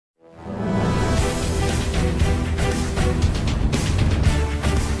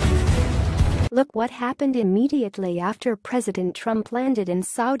Look what happened immediately after President Trump landed in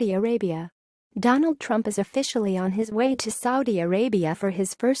Saudi Arabia. Donald Trump is officially on his way to Saudi Arabia for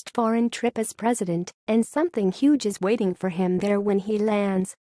his first foreign trip as president, and something huge is waiting for him there when he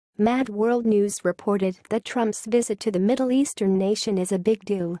lands. Mad World News reported that Trump's visit to the Middle Eastern nation is a big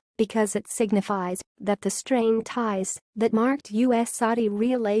deal because it signifies that the strained ties that marked U.S.-Saudi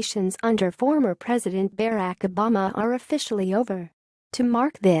relations under former President Barack Obama are officially over. To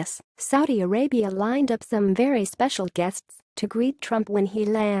mark this, Saudi Arabia lined up some very special guests to greet Trump when he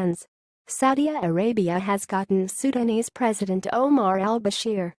lands. Saudi Arabia has gotten Sudanese President Omar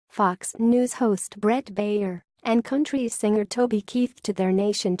al-Bashir, Fox News host Bret Baier, and country singer Toby Keith to their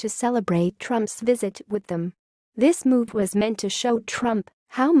nation to celebrate Trump's visit with them. This move was meant to show Trump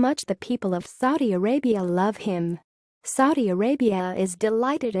how much the people of Saudi Arabia love him. Saudi Arabia is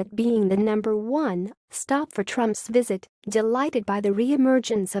delighted at being the #1 stop for Trump's visit, delighted by the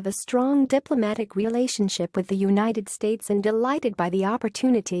re-emergence of a strong diplomatic relationship with the United States and delighted by the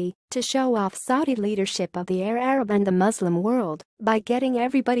opportunity to show off Saudi leadership of the Arab and the Muslim world by getting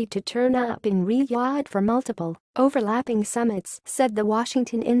everybody to turn up in Riyadh for multiple, overlapping summits, said the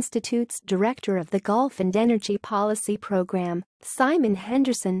Washington Institute's director of the Gulf and Energy Policy Program, Simon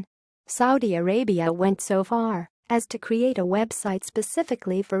Henderson. Saudi Arabia went so far as to create a website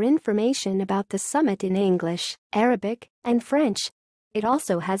specifically for information about the summit in English, Arabic, and French. It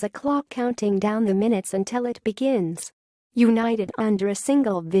also has a clock counting down the minutes until it begins. United under a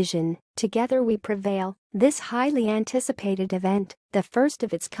single vision, together we prevail, this highly anticipated event, the first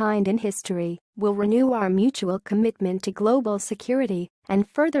of its kind in history, will renew our mutual commitment to global security and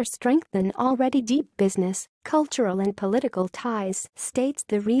further strengthen already deep business, cultural and political ties, states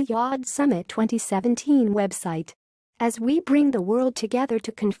the Riyadh Summit 2017 website. As we bring the world together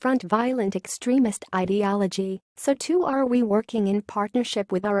to confront violent extremist ideology, so too are we working in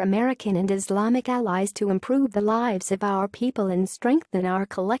partnership with our American and Islamic allies to improve the lives of our people and strengthen our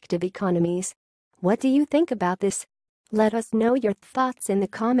collective economies. What do you think about this? Let us know your thoughts in the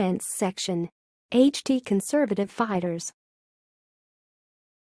comments section. HT Conservative Fighters.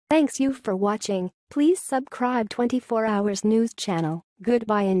 Thanks you for watching. Please subscribe 24 Hours News channel.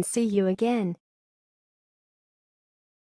 Goodbye and see you again.